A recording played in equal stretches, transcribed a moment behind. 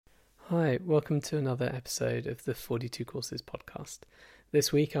Hi, welcome to another episode of the 42 Courses podcast.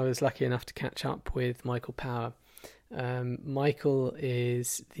 This week I was lucky enough to catch up with Michael Power. Michael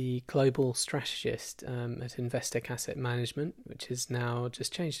is the global strategist at Investec Asset Management, which has now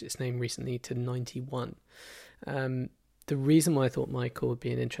just changed its name recently to 91. The reason why I thought Michael would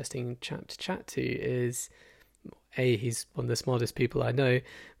be an interesting chap to chat to is, A, he's one of the smartest people I know,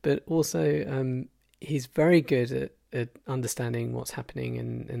 but also he's very good at understanding what's happening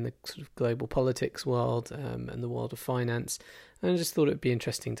in the sort of global politics world and the world of finance. And I just thought it'd be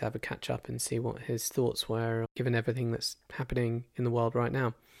interesting to have a catch up and see what his thoughts were, given everything that's happening in the world right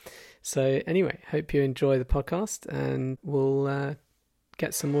now. So anyway, hope you enjoy the podcast, and we'll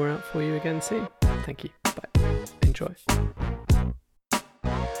get some more out for you again soon. Thank you. Bye. Enjoy.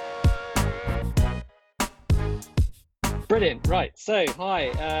 Brilliant. Right. So,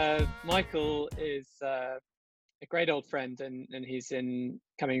 hi. Michael is a great old friend, and he's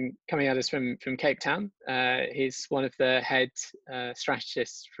coming at us from Cape Town. He's one of the head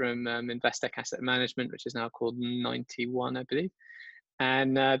strategists from Investec Asset Management, which is now called 91, I believe.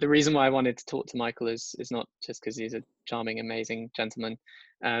 And the reason why I wanted to talk to Michael is not just because he's a charming, amazing gentleman,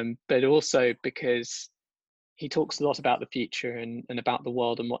 but also because he talks a lot about the future and about the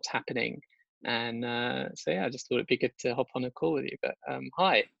world and what's happening. And so yeah, I just thought it'd be good to hop on a call with you. But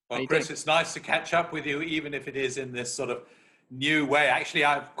hi. Well, Chris, it's nice to catch up with you, even if it is in this sort of new way. Actually,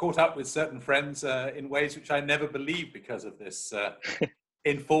 I've caught up with certain friends in ways which I never believed because of this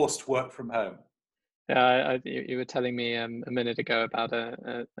enforced work from home. You were telling me a minute ago about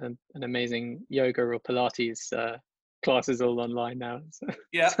an amazing yoga or Pilates classes all online now. So,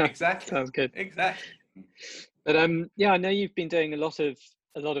 yeah, exactly. Sounds good. Exactly. But yeah, I know you've been doing a lot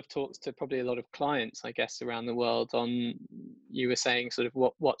of talks to probably a lot of clients, I guess, around the world on, you were saying sort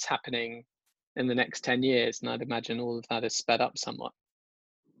of what's happening in the next 10 years. And I'd imagine all of that is sped up somewhat.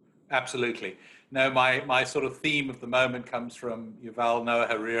 Absolutely. No, my sort of theme of the moment comes from Yuval Noah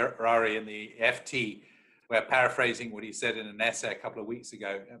Harari in the FT, where, paraphrasing what he said in an essay a couple of weeks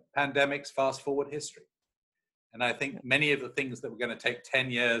ago, pandemics fast forward history. And I think many of the things that were going to take 10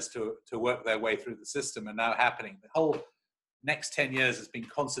 years to work their way through the system are now happening. The whole next 10 years has been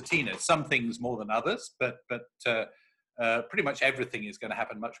concertina, some things more than others, but pretty much everything is going to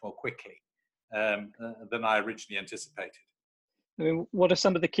happen much more quickly than I originally anticipated. I mean, what are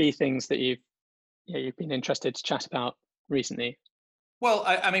some of the key things that you've been interested to chat about recently? Well,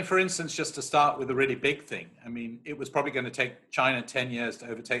 I mean, for instance, just to start with a really big thing, I mean, it was probably going to take China 10 years to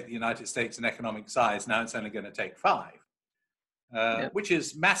overtake the United States in economic size. Now it's only going to take 5, which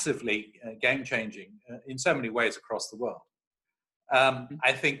is massively game-changing in so many ways across the world.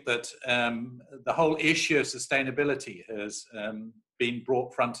 I think that the whole issue of sustainability has been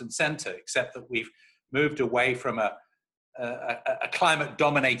brought front and center, except that we've moved away from a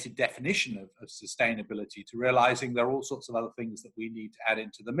climate-dominated definition of sustainability to realizing there are all sorts of other things that we need to add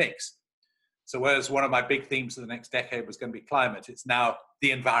into the mix. So whereas one of my big themes for the next decade was going to be climate, it's now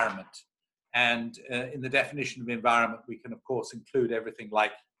the environment. And in the definition of environment, we can, of course, include everything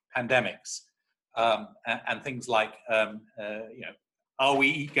like pandemics and things like, are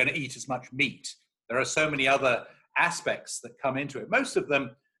we going to eat as much meat? There are so many other aspects that come into it, most of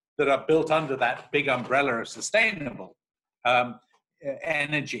them that are built under that big umbrella of sustainable.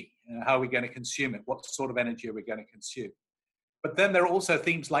 Energy, how are we going to consume it? What sort of energy are we going to consume? But then there are also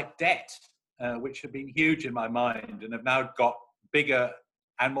themes like debt, which have been huge in my mind and have now got bigger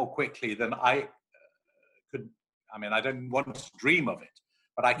and more quickly than I could. I mean, I don't want to dream of it,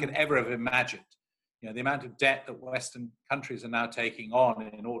 but I could ever have imagined. You know, the amount of debt that Western countries are now taking on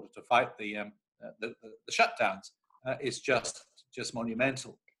in order to fight the shutdowns is just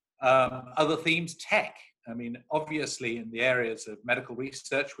monumental. Other themes, tech. I mean, obviously, in the areas of medical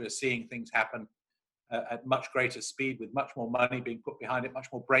research, we're seeing things happen at much greater speed, with much more money being put behind it, much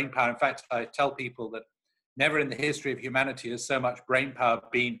more brain power. In fact, I tell people that never in the history of humanity has so much brain power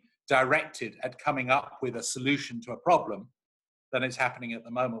been directed at coming up with a solution to a problem than is happening at the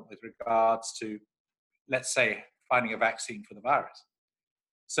moment with regards to, let's say, finding a vaccine for the virus.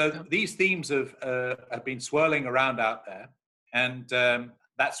 So these themes have been swirling around out there, and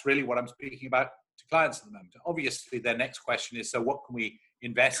that's really what I'm speaking about to clients at the moment. Obviously, their next question is, so what can we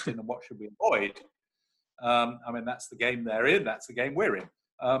invest in and what should we avoid? I mean, that's the game they're in, that's the game we're in.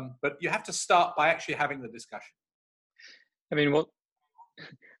 But you have to start by actually having the discussion. I mean, what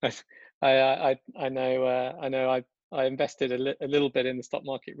I know I invested a little bit in the stock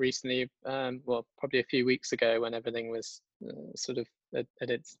market recently, well, probably a few weeks ago when everything was sort of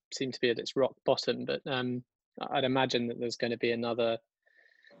seemed to be at its rock bottom. But I'd imagine that there's going to be another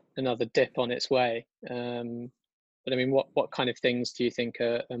dip on its way. But I mean, what kind of things do you think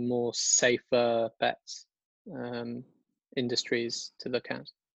are more safer bets, industries to look at?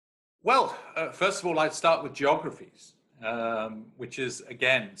 Well, first of all, I'd start with geographies, which is,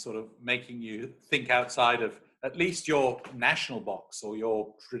 again, sort of making you think outside of at least your national box or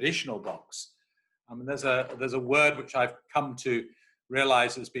your traditional box. I mean, there's a word which I've come to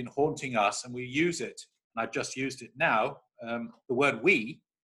realize has been haunting us, and we use it, and I've just used it now, the word we.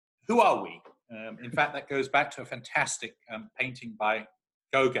 Who are we? In fact, that goes back to a fantastic painting by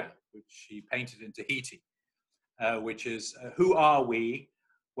Gauguin, which he painted in Tahiti, which is, who are we?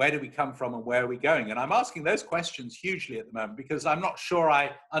 Where do we come from and where are we going? And I'm asking those questions hugely at the moment because I'm not sure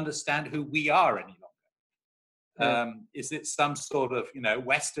I understand who we are any longer. Is it some sort of,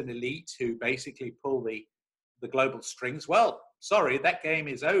 Western elite who basically pull the global strings? Well, sorry, that game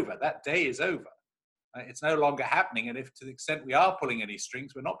is over. That day is over. It's no longer happening. And if to the extent we are pulling any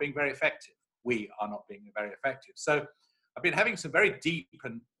strings, we're not being very effective. We are not being very effective. So I've been having some very deep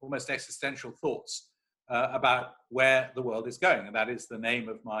and almost existential thoughts about where the world is going. And that is the name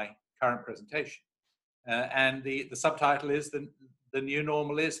of my current presentation. And the subtitle is the new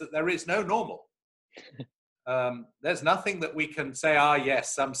normal is that there is no normal. There's nothing that we can say,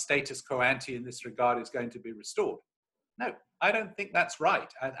 yes, some status quo ante in this regard is going to be restored. No, I don't think that's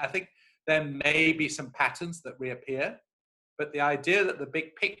right. I think there may be some patterns that reappear, but the idea that the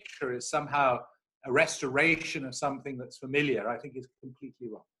big picture is somehow a restoration of something that's familiar, I think is completely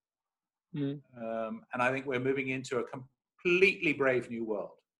wrong. And I think we're moving into a completely brave new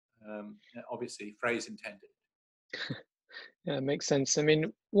world. Obviously, phrase intended. Yeah, it makes sense. I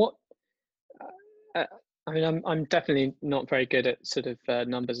mean, I'm definitely not very good at sort of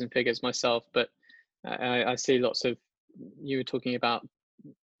numbers and figures myself, but I see lots of, you were talking about,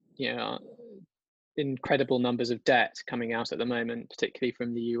 incredible numbers of debt coming out at the moment, particularly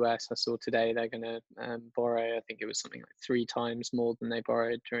from the US. I saw today they're going to borrow, I think it was something like 3 times more than they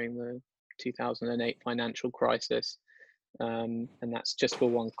borrowed during the 2008 financial crisis. And that's just for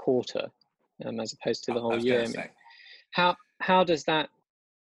one quarter, as opposed to the whole year. I mean, how does that,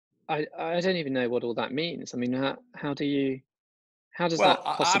 I don't even know what all that means. I mean, how does that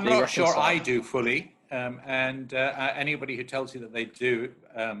possibly I'm not reconcile? sure I do fully. And anybody who tells you that they do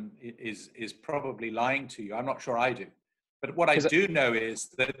is probably lying to you. I'm not sure I do. But what I do know is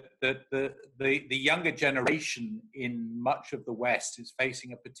that the younger generation in much of the West is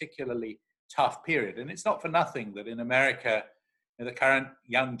facing a particularly tough period. And it's not for nothing that in America, the current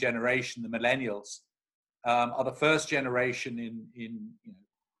young generation, the millennials, are the first generation in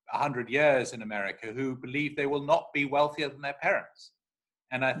 100 years in America who believe they will not be wealthier than their parents.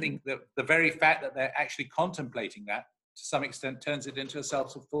 And I think that the very fact that they're actually contemplating that, to some extent, turns it into a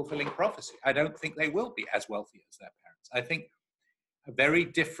self-fulfilling prophecy. I don't think they will be as wealthy as their parents. I think a very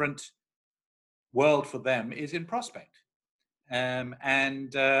different world for them is in prospect. And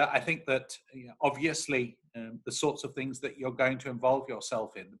I think that obviously the sorts of things that you're going to involve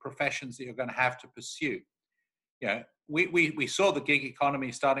yourself in, the professions that you're going to have to pursue, we saw the gig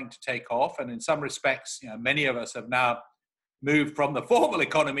economy starting to take off. And in some respects, many of us have now moved from the formal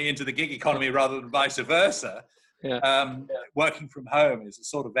economy into the gig economy rather than vice versa. Working from home is a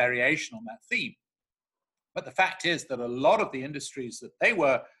sort of variation on that theme. But the fact is that a lot of the industries that they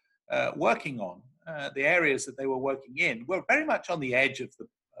were working on, the areas that they were working in, were very much on the edge of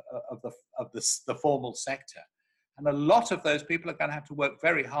the formal sector. And a lot of those people are going to have to work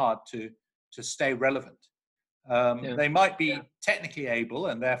very hard to stay relevant. They might be technically able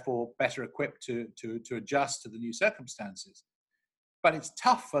and therefore better equipped to adjust to the new circumstances. But it's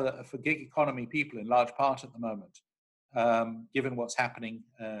tough for gig economy people in large part at the moment, given what's happening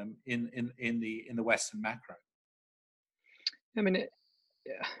in the Western macro. I mean,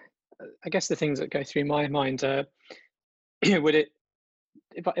 I guess the things that go through my mind are,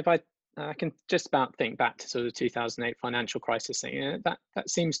 if I can just about think back to sort of 2008 financial crisis thing, that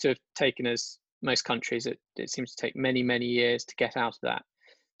seems to have taken us, most countries, it seems to take many, many years to get out of that.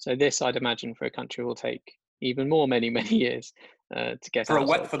 So this, I'd imagine, for a country will take even more, many years to get out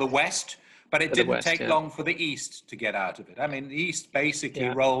of. For the West, but it didn't take long for the East to get out of it. I mean, the East basically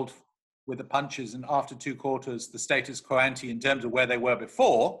rolled with the punches, and after 2 quarters, the status quo ante in terms of where they were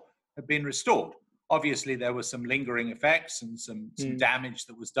before had been restored. Obviously, there were some lingering effects and some damage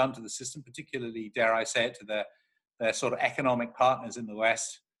that was done to the system, particularly, dare I say it, to their sort of economic partners in the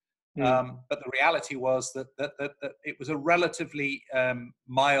West. But the reality was that it was a relatively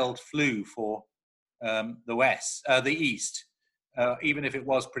mild flu for the West, the East, even if it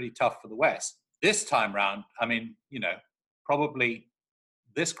was pretty tough for the West. This time round, I mean, probably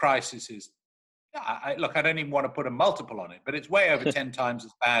this crisis is, look, I don't even want to put a multiple on it, but it's way over 10 times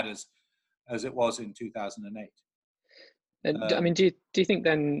as bad as it was in 2008. And I mean, do you think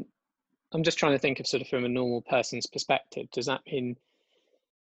then? I'm just trying to think of sort of from a normal person's perspective. Does that mean?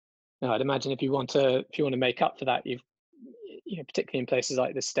 No, I'd imagine if you want to make up for that, particularly in places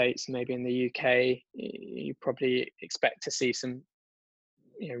like the States, maybe in the UK, you probably expect to see some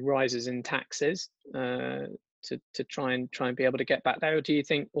rises in taxes to try and be able to get back there. Or do you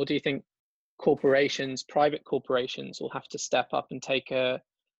think private corporations will have to step up and take a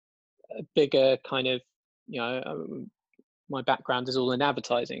bigger kind of, my background is all in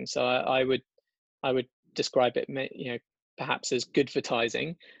advertising, so I would describe it perhaps as good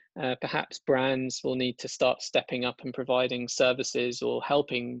advertising. Perhaps brands will need to start stepping up and providing services or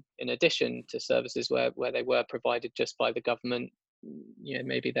helping in addition to services where they were provided just by the government.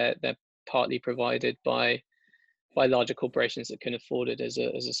 Maybe they're partly provided by larger corporations that can afford it as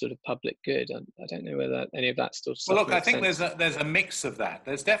a sort of public good. I don't know whether any of that still. Well, look, I think there's a mix of that.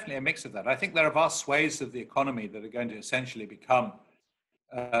 There's definitely a mix of that. I think there are vast swathes of the economy that are going to essentially become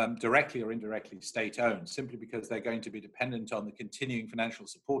directly or indirectly state-owned, simply because they're going to be dependent on the continuing financial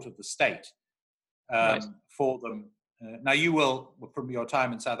support of the state Right. for them. Now, you will, from your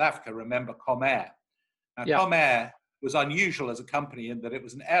time in South Africa, remember Comair. Now, Yeah. Comair was unusual as a company in that it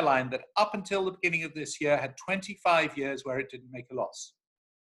was an airline that up until the beginning of this year had 25 years where it didn't make a loss.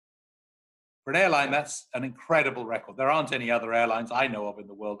 For an airline, that's an incredible record. There aren't any other airlines I know of in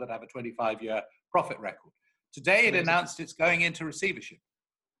the world that have a 25-year profit record. Today, it announced it's going into receivership.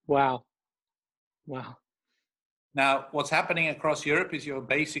 Wow. Now, what's happening across Europe is you're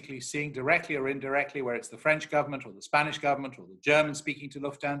basically seeing directly or indirectly, where it's the French government or the Spanish government or the German speaking to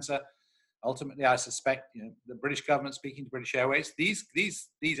Lufthansa. Ultimately, I suspect the British government speaking to British Airways.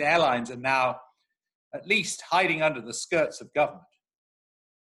 These airlines are now at least hiding under the skirts of government.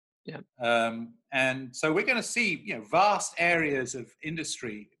 Yeah. And so we're going to see vast areas of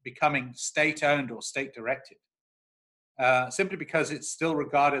industry becoming state-owned or state-directed, simply because it's still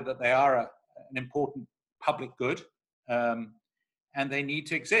regarded that they are an important public good, and they need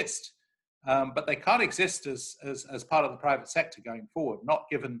to exist. But they can't exist as part of the private sector going forward, not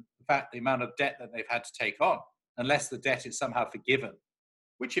given the amount of debt that they've had to take on, unless the debt is somehow forgiven,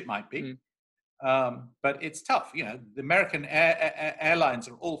 which it might be. But it's tough. The American airlines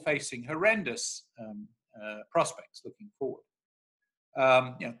are all facing horrendous prospects looking forward.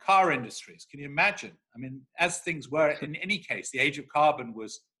 Car industries, can you imagine? I mean, as things were in any case, the age of carbon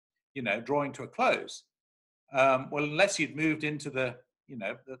was, drawing to a close. Well, unless you'd moved into the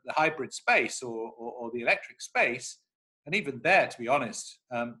hybrid space or the electric space, and even there, to be honest,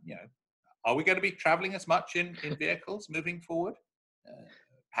 are we going to be traveling as much in vehicles moving forward?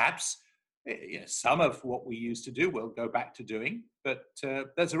 Perhaps some of what we used to do we'll go back to doing, but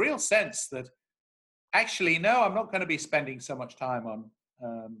there's a real sense that actually, no, I'm not going to be spending so much time on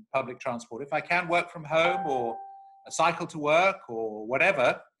public transport. If I can work from home or cycle to work or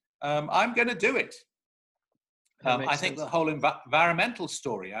whatever, I'm going to do it. I think the whole environmental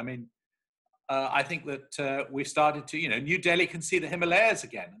story, I mean, I think that we've started to, New Delhi can see the Himalayas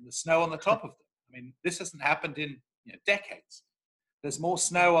again and the snow on the top of them. I mean, this hasn't happened in decades. There's more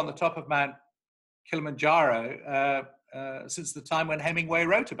snow on the top of Mount Kilimanjaro since the time when Hemingway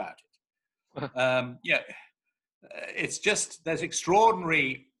wrote about it. It's just, there's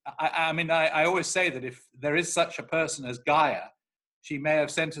extraordinary, I always say that if there is such a person as Gaia, she may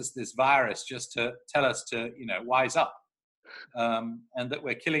have sent us this virus just to tell us to, wise up, and that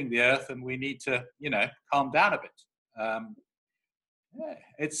we're killing the earth and we need to, calm down a bit.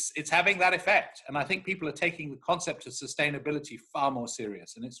 It's having that effect. And I think people are taking the concept of sustainability far more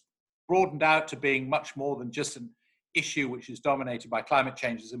serious. And it's broadened out to being much more than just an issue which is dominated by climate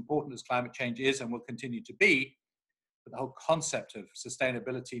change, as important as climate change is and will continue to be. But the whole concept of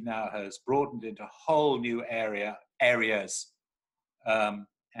sustainability now has broadened into whole new areas.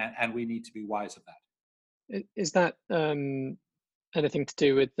 And we need to be wise of that. Is that anything to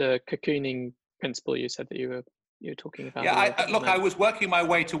do with the cocooning principle you said that you were talking about? Yeah, I was working my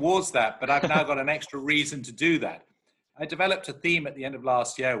way towards that, but I've now got an extra reason to do that. I developed a theme at the end of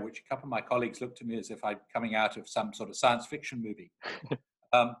last year, which a couple of my colleagues looked at me as if I'd coming out of some sort of science fiction movie,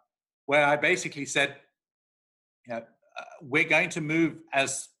 where I basically said, we're going to move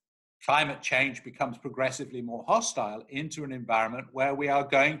as climate change becomes progressively more hostile into an environment where we are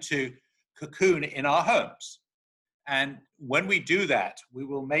going to cocoon in our homes. And when we do that, we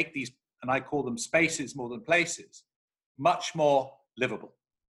will make these, and I call them spaces more than places, much more livable.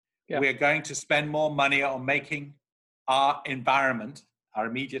 Yeah. We are going to spend more money on making our environment, our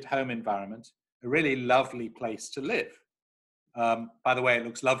immediate home environment, a really lovely place to live. By the way, it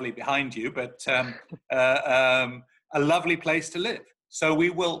looks lovely behind you, but a lovely place to live. So we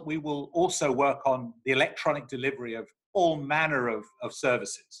will also work on the electronic delivery of all manner of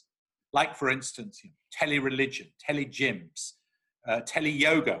services, like, for instance, tele-religion, tele-gyms,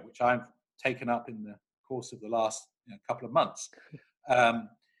 tele-yoga, which I've taken up in the course of the last couple of months.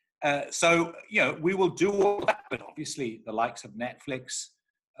 So, we will do all that, but obviously the likes of Netflix,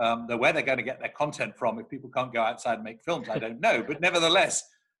 where they're going to get their content from, if people can't go outside and make films, I don't know. But nevertheless,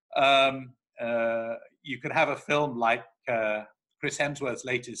 you could have a film like Chris Hemsworth's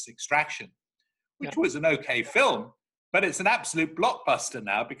latest Extraction, which was an okay film, but it's an absolute blockbuster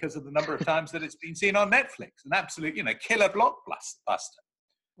now because of the number of times that it's been seen on Netflix. An absolute, killer blockbuster.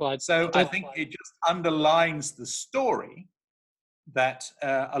 Well, so I think it just underlines the story that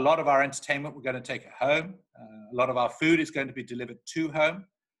a lot of our entertainment we're going to take at home. A lot of our food is going to be delivered to home.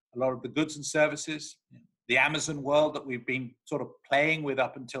 A lot of the goods and services, the Amazon world that we've been sort of playing with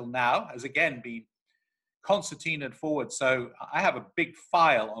up until now has again been concertinaed forward. So I have a big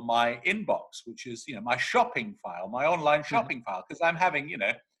file on my inbox, which is, my shopping file, my online shopping file, because I'm having,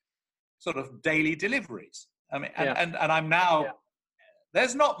 sort of daily deliveries. I mean, and I'm now,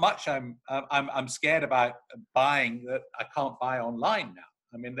 there's not much I'm scared about buying that I can't buy online now.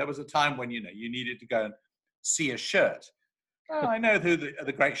 I mean, there was a time when, you needed to go and see a shirt. Well, I know who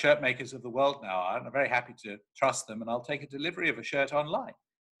the great shirt makers of the world now are, and I'm very happy to trust them, and I'll take a delivery of a shirt online.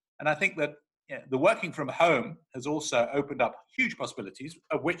 And I think that the working from home has also opened up huge possibilities,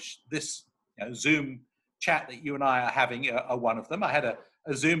 of which this Zoom chat that you and I are having are one of them. I had a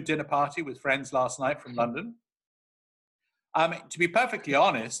Zoom dinner party with friends last night from London. To be perfectly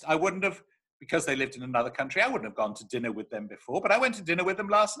honest, I wouldn't have, because they lived in another country, I wouldn't have gone to dinner with them before, but I went to dinner with them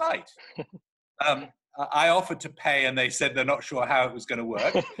last night. I offered to pay, and they said they're not sure how it was going to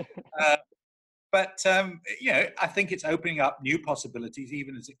work. But I think it's opening up new possibilities,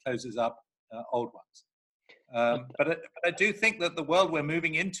 even as it closes up old ones. But I do think that the world we're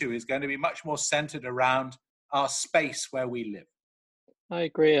moving into is going to be much more centered around our space where we live. I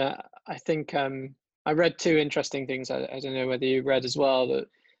agree. I think I read two interesting things. I don't know whether you read as well, that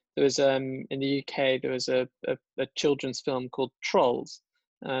there was in the UK there was a children's film called Trolls,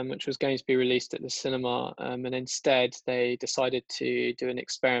 which was going to be released at the cinema, and instead they decided to do an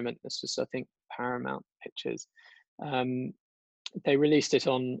experiment. This was, I think, Paramount Pictures. They released it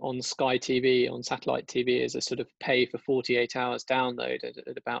on Sky TV, on satellite TV, as a sort of pay for 48 hours download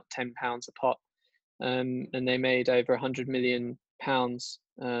at about £10 a pop, and they made over £100 million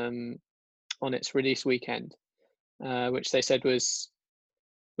on its release weekend, which they said was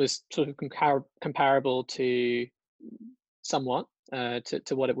sort of comparable to somewhat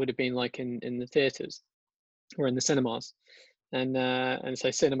to what it would have been like in the theatres or in the cinemas, and so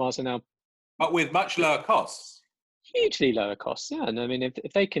cinemas are now, but with much lower costs. Hugely lower costs, yeah. And I mean,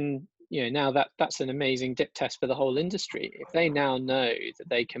 if they can, now that's an amazing dip test for the whole industry. If they now know that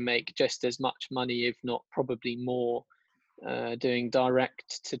they can make just as much money, if not probably more, doing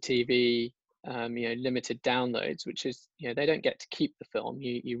direct to TV, limited downloads, which is, they don't get to keep the film.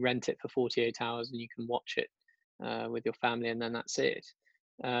 You rent it for 48 hours and you can watch it with your family, and then that's it.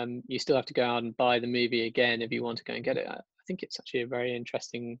 You still have to go out and buy the movie again if you want to go and get it. I think it's actually a very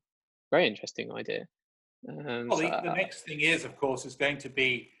interesting idea. Well, the next thing is, of course, is going to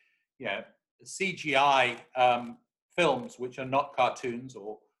be, CGI films which are not cartoons,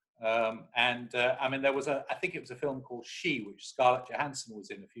 or I mean, there was I think it was a film called She, which Scarlett Johansson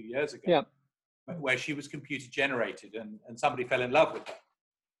was in a few years ago, where she was computer generated, and somebody fell in love with her.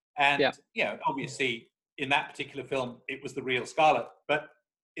 And obviously, in that particular film, it was the real Scarlett, but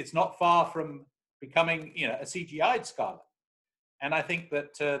it's not far from becoming, a CGI'd Scarlett. And I think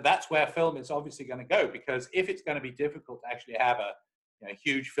that that's where film is obviously going to go, because if it's going to be difficult to actually have a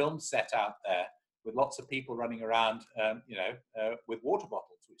huge film set out there with lots of people running around, with water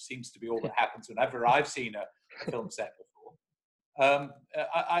bottles, which seems to be all that happens whenever I've seen a film set before.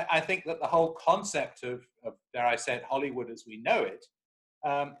 I think that the whole concept of, dare I say it, Hollywood as we know it,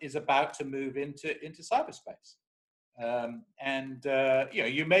 is about to move into cyberspace.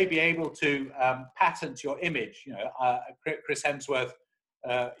 You may be able to patent your image. Chris Hemsworth,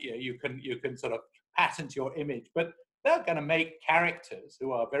 you can sort of patent your image, but they're going to make characters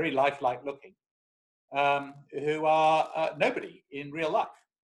who are very lifelike looking, who are nobody in real life.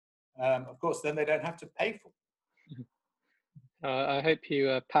 Of course, then they don't have to pay for it. I hope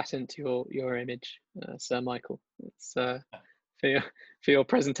you patent your image, Sir Michael. It's for your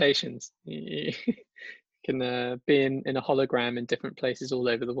presentations. You can be in a hologram in different places all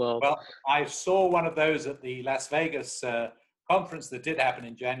over the world. Well, I saw one of those at the Las Vegas conference that did happen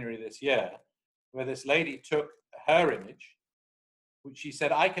in January this year, where this lady took her image, which she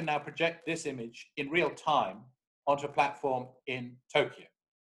said, I can now project this image in real time onto a platform in Tokyo,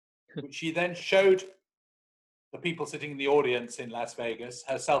 which she then showed the people sitting in the audience in Las Vegas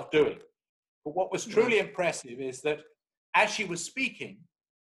herself doing. But what was truly impressive is that as she was speaking,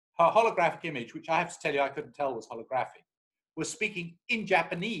 her holographic image, which I have to tell you I couldn't tell was holographic, was speaking in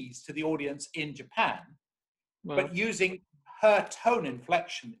Japanese to the audience in Japan, but using her tone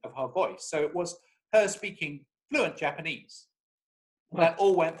inflection of her voice. So it was her speaking fluent Japanese. And that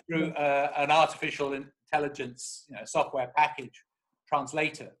all went through an artificial intelligence software package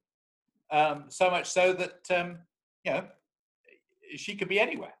translator. So much so that, she could be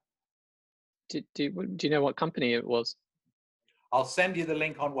anywhere. Do you know what company it was? I'll send you the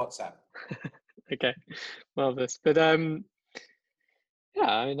link on WhatsApp. Okay, marvelous. But I mean,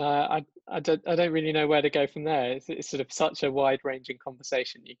 I don't really know where to go from there. It's sort of such a wide-ranging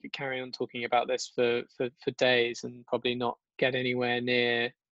conversation. You could carry on talking about this for days and probably not get anywhere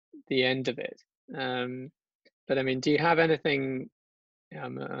near the end of it. But I mean, do you have anything?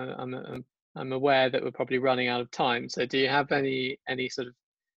 I'm aware that we're probably running out of time. So do you have any sort of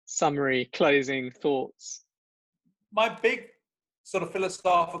summary closing thoughts? My big sort of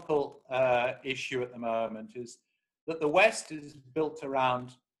philosophical issue at the moment is that the West is built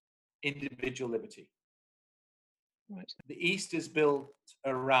around individual liberty. Right. The East is built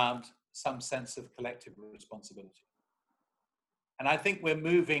around some sense of collective responsibility. And I think we're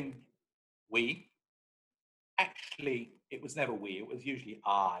moving, actually, it was never we, it was usually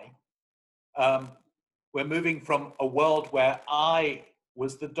I. We're moving from a world where I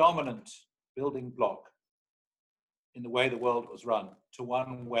was the dominant building block in the way the world was run to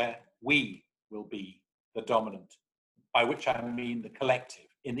one where we will be the dominant, by which I mean the collective,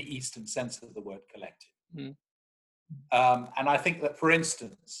 in the Eastern sense of the word collective. Mm. And I think that, for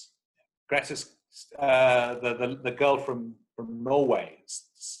instance, Greta's, the girl from Norway,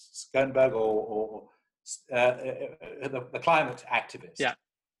 Skernberg, or the climate activist,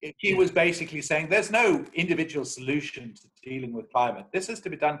 she was basically saying there's no individual solution to dealing with climate. This has to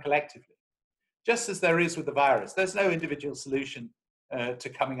be done collectively. Just as there is with the virus, there's no individual solution to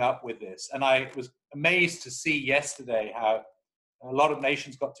coming up with this. And I was amazed to see yesterday how a lot of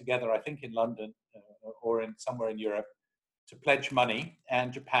nations got together, I think in London or in somewhere in Europe, to pledge money.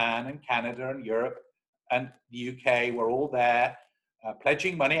 And Japan and Canada and Europe and the UK were all there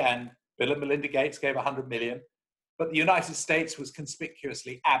pledging money. And Bill and Melinda Gates gave 100 million. But the United States was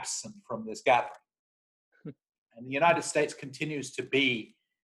conspicuously absent from this gathering. And the United States continues to be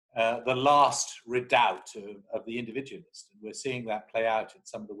the last redoubt of the individualist. And we're seeing that play out in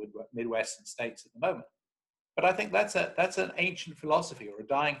some of the Midwestern states at the moment. But I think that's an ancient philosophy or a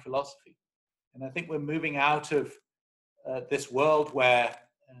dying philosophy. And I think we're moving out of this world where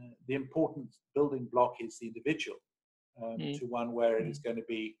the important building block is the individual to one where it is going to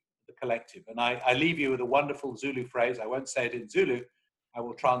be the collective. And I leave you with a wonderful Zulu phrase. I won't say it in Zulu. I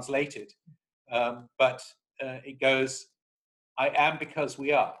will translate it. But it goes, I am because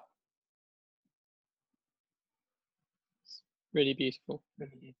we are. Really beautiful.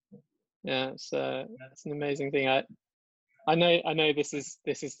 Yeah, it's an amazing thing. I know this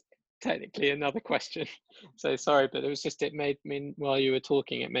is technically another question, so sorry, but it made me, while you were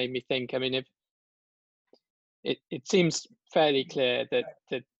talking, it made me think. I mean, if it seems fairly clear that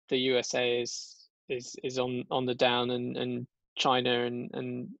the USA is on the down, and China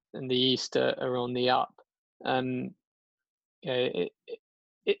and the East are on the up.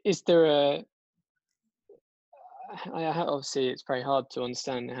 Is there obviously it's very hard to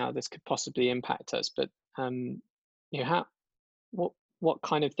understand how this could possibly impact us, but what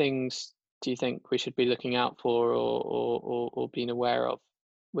kind of things do you think we should be looking out for or being aware of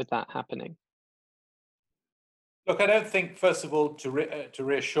with that happening? Look, I don't think, first of all, to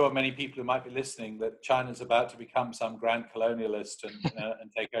reassure many people who might be listening, that China's about to become some grand colonialist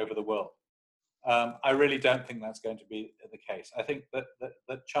and take over the world. I really don't think that's going to be the case. I think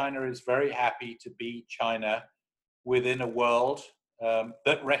that China is very happy to be China within a world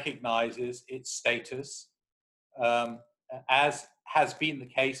that recognizes its status, as has been the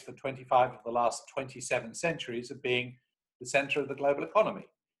case for 25 of the last 27 centuries, of being the center of the global economy.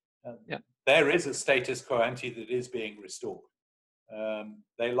 There is a status quo ante that is being restored.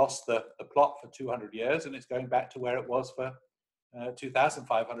 They lost the plot for 200 years, and it's going back to where it was for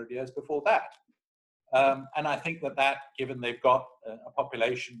 2,500 years before that. And I think that given they've got a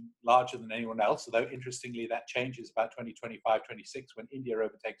population larger than anyone else, although interestingly that changes about 2025, 26 when India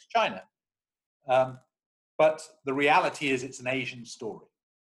overtakes China. But the reality is it's an Asian story.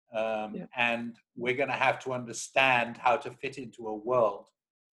 And we're going to have to understand how to fit into a world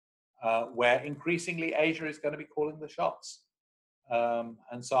where increasingly Asia is going to be calling the shots.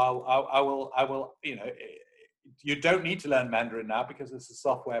 And so I will, you don't need to learn Mandarin now because there's a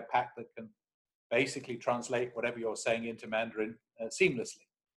software pack that can basically translate whatever you're saying into Mandarin seamlessly.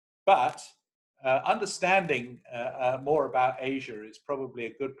 But understanding more about Asia is probably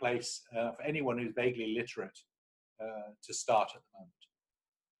a good place for anyone who's vaguely literate to start at the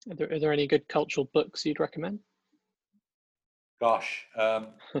moment. Are there any good cultural books you'd recommend? Gosh,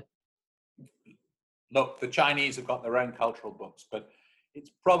 look, the Chinese have got their own cultural books, but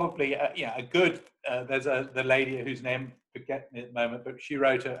it's probably a good. There's the lady whose name I forget me at the moment, but she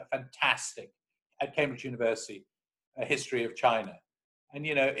wrote a fantastic at Cambridge University, a history of China. And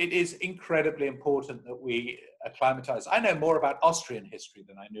it is incredibly important that we acclimatize. I know more about Austrian history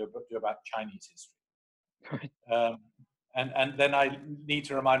than I do about Chinese history. And then I need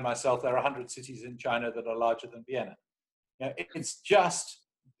to remind myself there are 100 cities in China that are larger than Vienna. It's just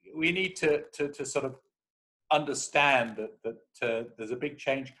we need to sort of understand that there's a big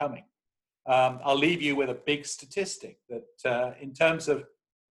change coming. I'll leave you with a big statistic that in terms of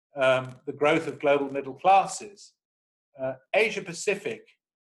the growth of global middle classes, Asia Pacific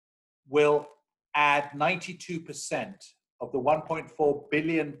will add 92% of the 1.4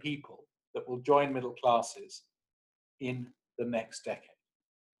 billion people that will join middle classes in the next decade.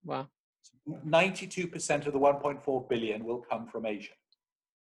 Wow. 92% of the 1.4 billion will come from Asia.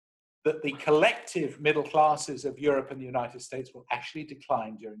 That the collective middle classes of Europe and the United States will actually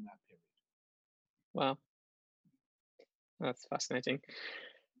decline during that period. Wow. That's fascinating.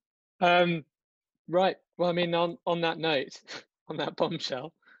 Right. Well, I mean, on that note, on that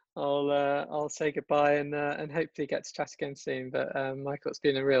bombshell, I'll say goodbye and hopefully get to chat again soon. But Michael, it's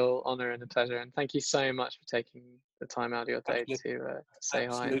been a real honour and a pleasure, and thank you so much for taking the time out of your day to say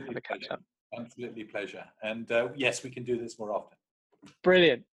hi and have a catch up. Absolutely pleasure. And yes, we can do this more often.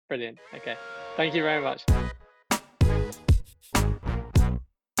 Brilliant. Okay. Thank you very much.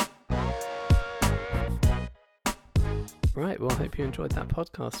 Right, well, I hope you enjoyed that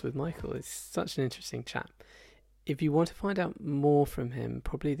podcast with Michael. It's such an interesting chat. If you want to find out more from him,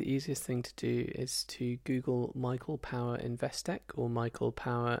 probably the easiest thing to do is to Google Michael Power Investec or Michael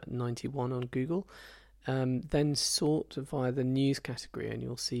Power 91 on Google. Then sort via the news category and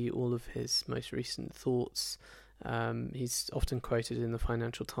you'll see all of his most recent thoughts. He's often quoted in the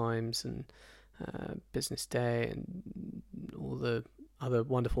Financial Times and Business Day and all the other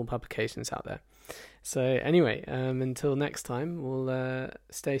wonderful publications out there. So anyway, until next time, we'll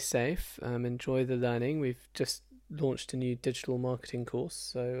stay safe, enjoy the learning. We've just launched a new digital marketing course,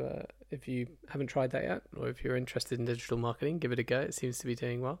 so if you haven't tried that yet, or if you're interested in digital marketing, give it a go. It seems to be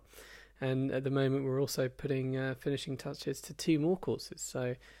doing well. And at the moment, we're also putting finishing touches to 2 more courses.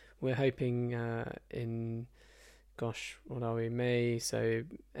 So we're hoping in, what are we, May? So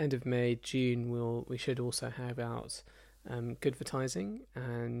end of May, June, we should also have out good advertising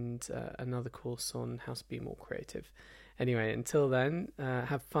and another course on how to be more creative. Anyway, until then,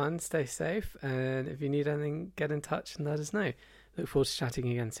 have fun, stay safe, and if you need anything, get in touch and let us know. Look forward to chatting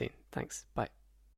again soon. Thanks. Bye.